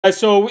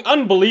So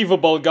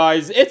unbelievable,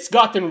 guys. It's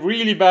gotten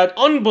really bad.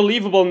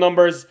 Unbelievable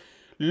numbers.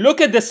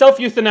 Look at the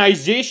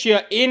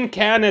self-euthanization in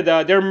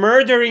Canada. They're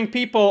murdering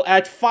people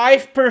at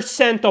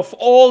 5% of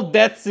all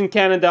deaths in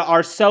Canada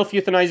are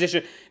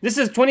self-euthanization. This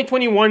is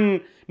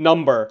 2021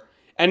 number.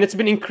 And it's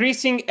been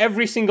increasing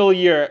every single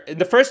year. In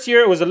the first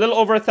year, it was a little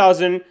over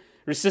 1,000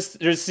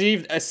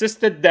 received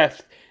assisted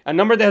death. A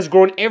number that has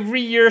grown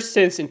every year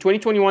since. In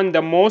 2021,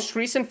 the most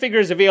recent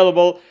figures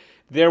available,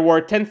 there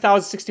were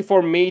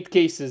 10,064 made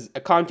cases,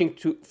 accounting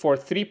for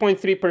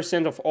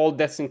 3.3% of all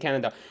deaths in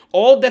Canada.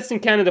 All deaths in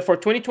Canada for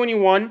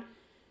 2021,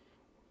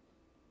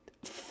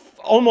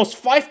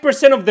 almost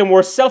 5% of them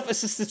were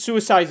self-assisted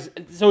suicides.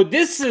 So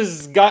this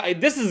is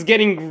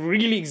getting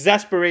really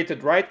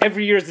exasperated, right?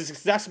 Every year is this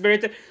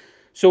exasperated.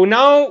 So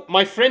now,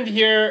 my friend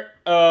here,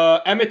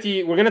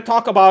 Amity, we're gonna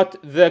talk about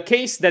the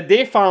case that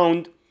they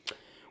found,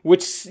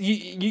 which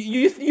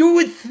you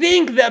would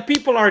think that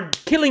people are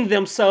killing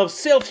themselves,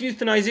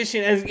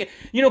 self-euthanization, and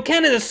you know,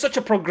 Canada is such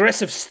a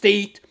progressive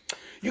state.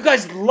 You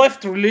guys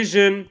left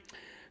religion,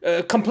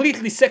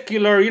 completely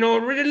secular. You know,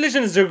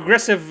 religion is a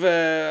regressive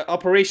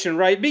operation,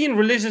 right? Being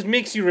religious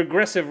makes you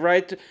regressive,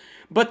 right?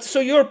 But so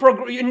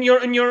in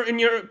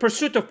your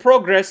pursuit of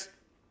progress,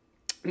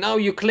 now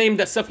you claim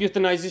that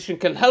self-euthanization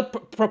can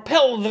help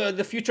propel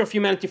the future of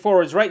humanity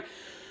forwards, right?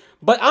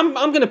 But I'm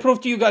gonna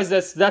prove to you guys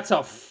that's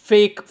a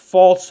fake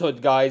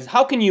falsehood, guys.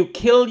 How can you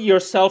kill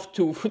yourself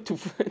to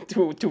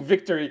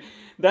victory?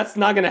 That's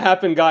not gonna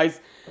happen, guys.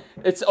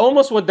 It's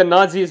almost what the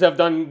Nazis have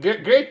done.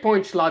 Great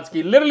point,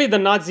 Schlatsky. Literally, the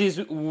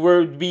Nazis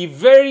would be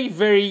very,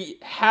 very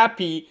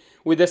happy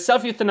with the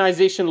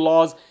self-euthanization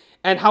laws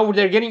and how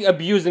they're getting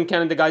abused in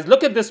Canada, guys.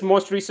 Look at this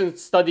most recent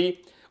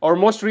study or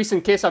most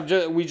recent case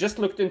we just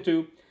looked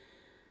into.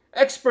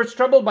 Experts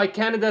troubled by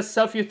Canada's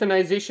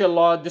self-euthanization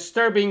law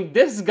disturbing.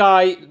 This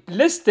guy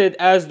listed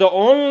as the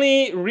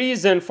only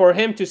reason for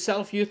him to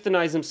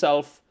self-euthanize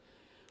himself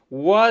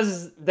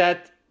was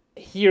that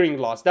hearing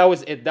loss. That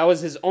was it. That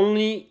was his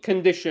only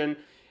condition,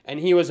 and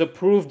he was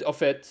approved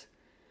of it.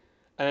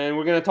 And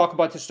we're going to talk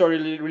about the story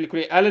really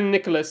quickly. Alan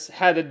Nicholas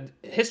had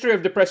a history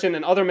of depression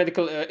and other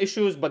medical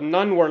issues, but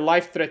none were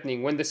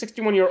life-threatening. When the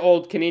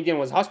 61-year-old Canadian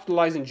was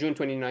hospitalized in June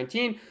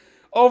 2019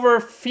 over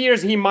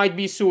fears he might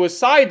be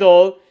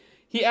suicidal,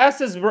 he asked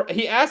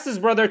his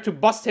brother to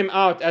bust him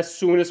out as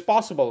soon as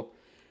possible.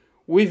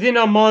 Within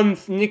a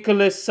month,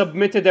 Nicholas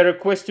submitted a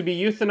request to be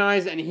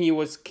euthanized and he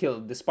was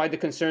killed, despite the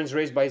concerns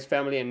raised by his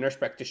family and nurse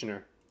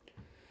practitioner.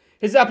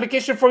 His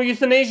application for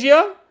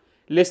euthanasia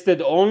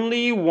listed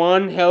only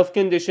one health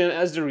condition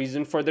as the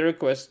reason for the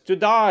request to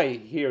die: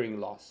 hearing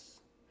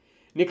loss.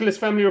 Nicholas'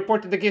 family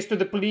reported the case to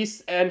the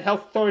police and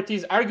health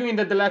authorities, arguing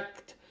that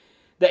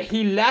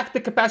he lacked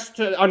the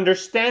capacity to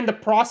understand the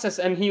process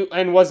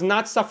and was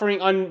not suffering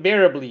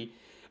unbearably.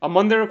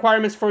 Among the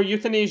requirements for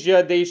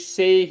euthanasia, they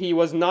say he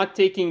was not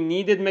taking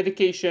needed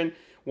medication,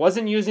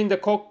 wasn't using the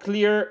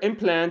cochlear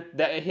implant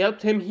that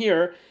helped him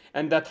hear,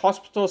 and that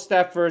hospital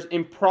staffers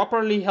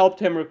improperly helped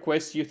him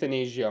request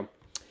euthanasia.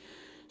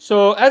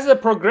 So, as a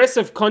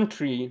progressive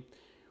country,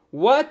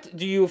 what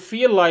do you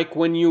feel like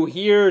when you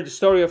hear the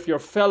story of your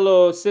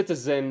fellow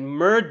citizen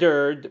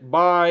murdered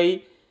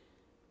by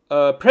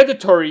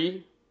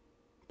predatory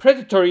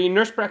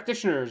nurse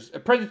practitioners,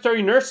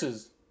 predatory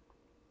nurses,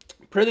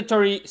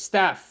 predatory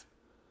staff?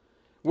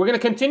 We're going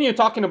to continue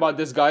talking about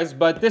this, guys,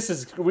 but this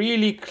is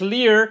really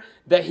clear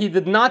that he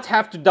did not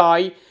have to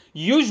die.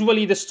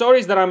 Usually the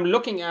stories that I'm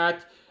looking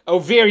at,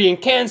 ovarian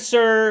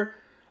cancer,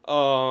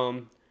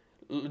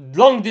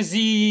 lung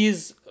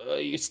disease,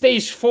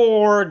 stage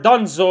 4,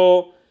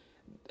 Dunzo,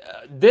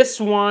 this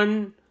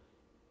one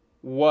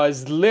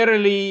was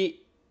literally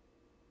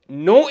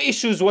no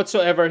issues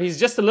whatsoever. He's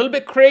just a little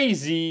bit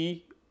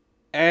crazy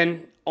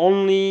and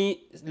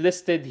only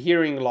listed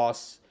hearing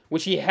loss,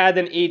 which he had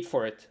an aid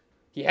for it.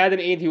 He had an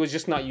aid, he was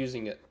just not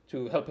using it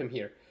to help him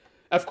hear.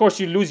 Of course,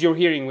 you lose your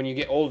hearing when you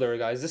get older,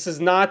 guys. This is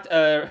not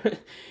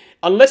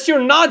unless you're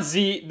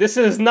Nazi, this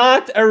is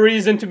not a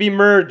reason to be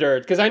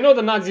murdered. Because I know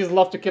the Nazis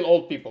love to kill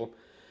old people.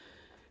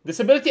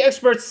 Disability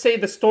experts say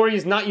the story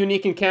is not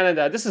unique in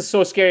Canada. This is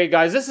so scary,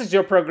 guys. This is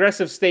your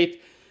progressive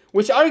state,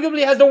 which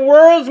arguably has the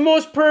world's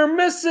most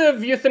permissive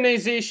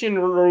euthanization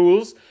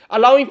rules,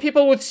 allowing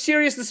people with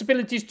serious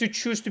disabilities to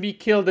choose to be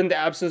killed in the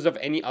absence of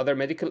any other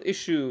medical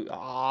issue.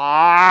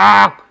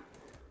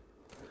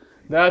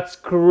 That's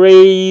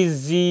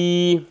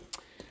crazy.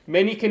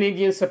 Many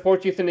Canadians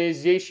support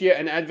euthanasia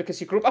and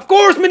advocacy group. Of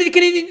course, many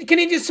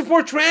Canadians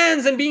support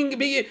trans and being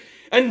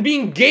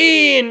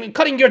gay and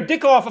cutting your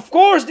dick off. Of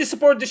course, they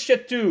support this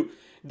shit too.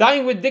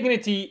 Dying with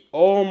dignity.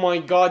 Oh my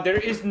god, there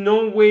is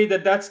no way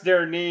that that's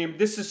their name.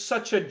 This is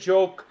such a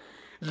joke.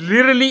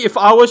 Literally, if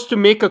I was to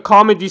make a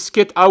comedy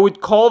skit, I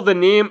would call the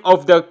name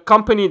of the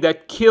company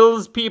that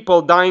kills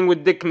people. Dying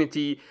with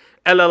Dignity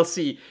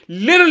LLC.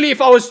 Literally,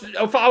 if I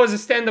was a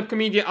stand-up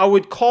comedian, I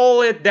would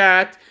call it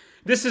that.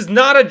 This is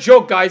not a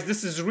joke, guys.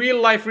 This is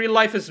real life. Real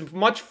life is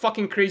much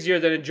fucking crazier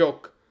than a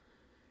joke.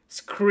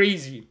 It's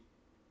crazy.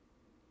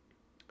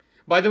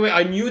 By the way,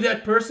 I knew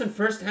that person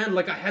firsthand.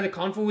 Like I had a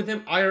convo with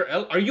him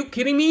IRL. Are you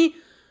kidding me?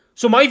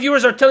 So my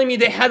viewers are telling me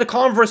they had a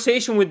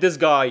conversation with this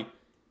guy.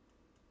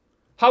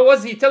 How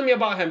was he? Tell me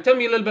about him. Tell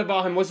me a little bit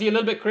about him. Was he a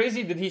little bit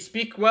crazy? Did he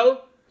speak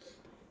well?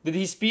 Did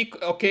he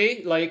speak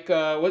okay? Like,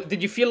 what,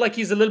 did you feel like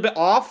he's a little bit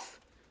off?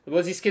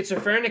 Was he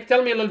schizophrenic?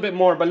 Tell me a little bit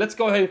more, but let's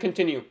go ahead and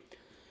continue.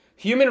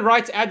 Human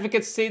rights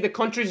advocates say the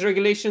country's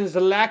regulations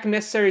lack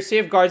necessary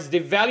safeguards. They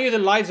value the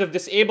lives of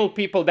disabled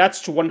people.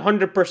 That's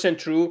 100%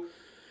 true.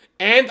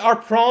 And are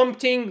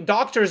prompting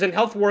doctors and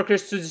health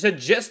workers to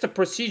suggest a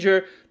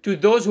procedure to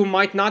those who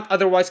might not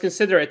otherwise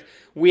consider it.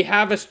 We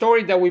have a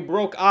story that we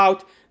broke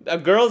out. A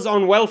girl's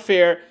on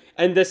welfare,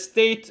 and the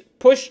state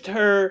pushed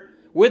her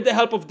with the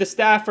help of the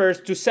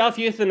staffers to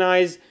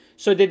self-euthanize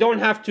so they don't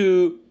have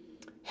to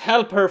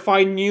help her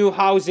find new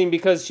housing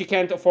because she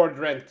can't afford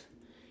rent.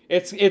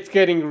 It's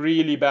getting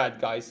really bad,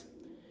 guys.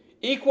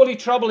 Equally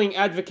troubling,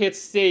 advocates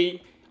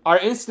say, are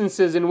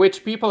instances in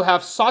which people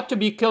have sought to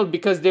be killed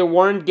because they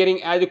weren't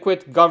getting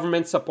adequate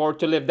government support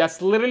to live.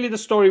 That's literally the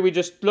story we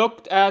just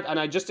looked at and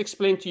I just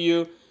explained to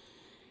you.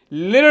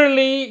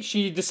 Literally,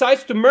 she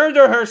decides to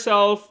murder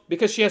herself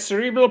because she has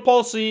cerebral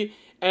palsy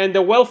and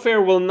the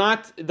welfare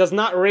does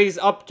not raise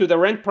up to the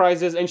rent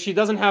prices, and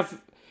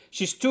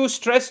she's too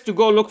stressed to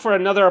go look for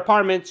another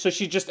apartment, so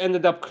she just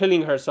ended up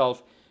killing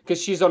herself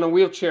because she's on a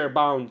wheelchair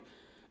bound.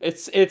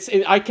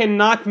 I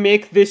cannot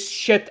make this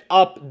shit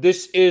up.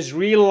 This is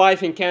real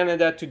life in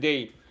Canada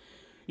today.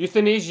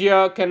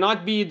 Euthanasia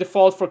cannot be the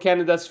fault for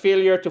Canada's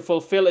failure to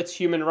fulfill its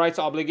human rights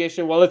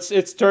obligation. Well,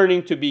 it's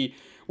turning to be.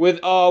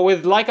 With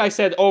like I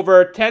said,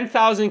 over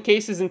 10,000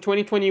 cases in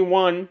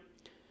 2021,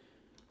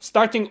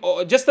 starting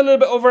just a little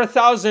bit over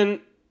 1,000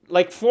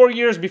 like 4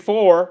 years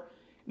before,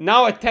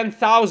 now at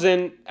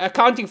 10,000,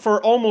 accounting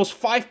for almost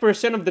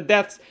 5% of the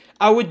deaths.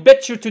 I would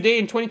bet you today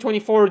in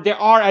 2024 they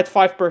are at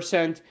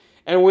 5%.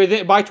 And with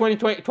it, by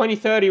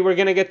 2030, we're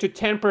going to get to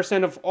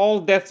 10% of all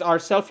deaths are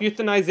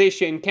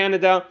self-euthanization in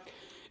Canada.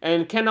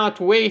 And cannot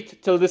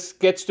wait till this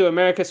gets to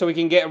America so we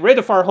can get rid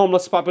of our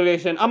homeless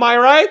population. Am I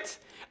right?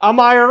 Am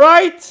I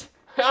right?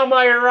 Am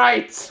I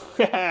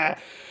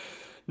right?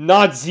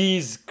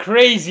 Nazis.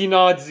 Crazy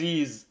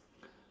Nazis.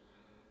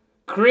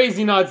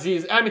 Crazy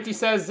Nazis. Amity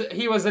says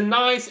he was a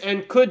nice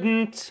and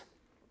couldn't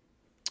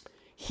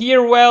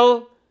hear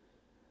well.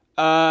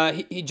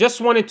 He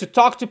just wanted to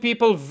talk to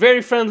people,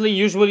 very friendly.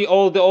 Usually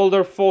all the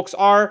older folks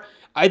are.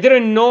 I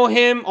didn't know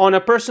him on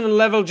a personal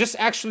level, just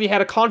actually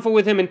had a convo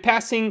with him in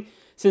passing.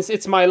 Since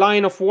it's my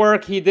line of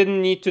work, he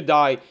didn't need to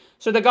die.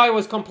 So the guy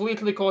was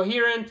completely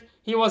coherent.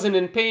 He wasn't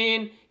in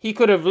pain. He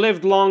could have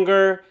lived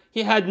longer.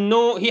 He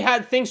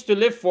had things to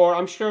live for.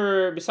 I'm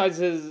sure besides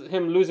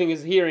him losing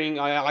his hearing,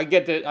 I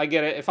get it. I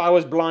get it. If I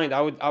was blind,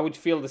 I would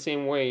feel the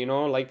same way, you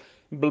know, like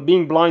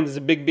being blind is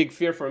a big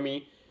fear for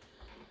me.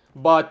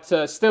 But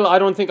still, I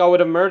don't think I would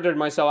have murdered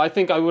myself. I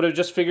think I would have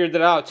just figured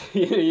it out.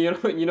 You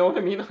know what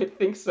I mean? I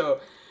think so.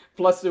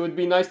 Plus, it would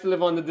be nice to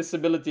live on the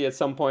disability at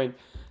some point.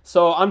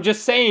 So I'm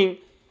just saying,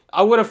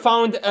 I would have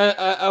found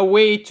a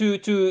way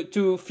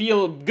to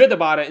feel good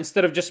about it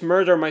instead of just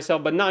murder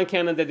myself. But not in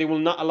Canada. They will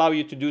not allow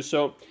you to do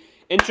so.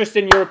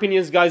 Interested in your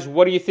opinions, guys.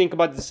 What do you think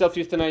about the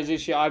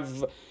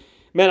self-euthanization?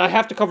 Man, I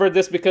have to cover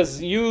this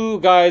because you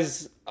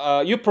guys,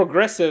 you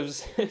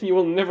progressives, you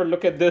will never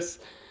look at this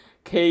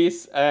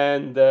case,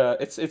 and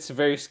it's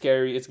very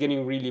scary. It's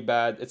getting really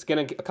bad. It's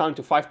gonna account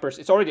to 5%.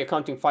 It's already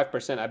accounting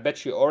 5%. I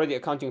bet you already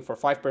accounting for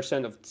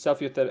 5%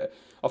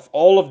 of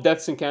all of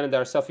deaths in Canada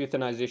are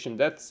self-euthanization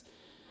deaths.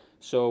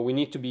 So we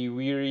need to be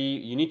weary.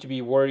 You need to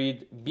be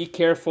worried. Be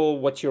careful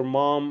what your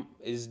mom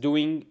is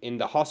doing in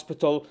the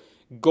hospital.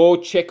 Go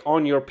check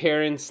on your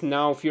parents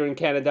now if you're in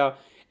Canada.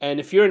 And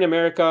if you're in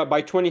America,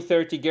 by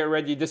 2030, get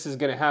ready. This is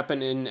going to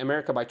happen in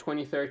America by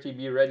 2030.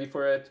 Be ready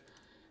for it.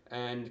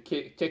 And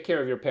take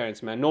care of your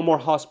parents, man. No more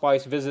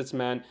hospice visits,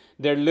 man.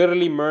 They're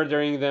literally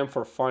murdering them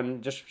for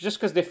fun, just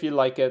because they feel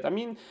like it. I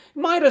mean,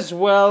 might as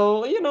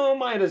well,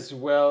 might as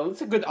well.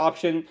 It's a good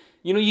option.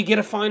 You get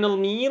a final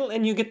meal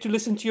and you get to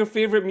listen to your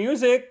favorite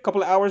music a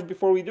couple of hours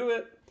before we do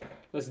it.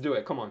 Let's do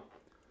it. Come on.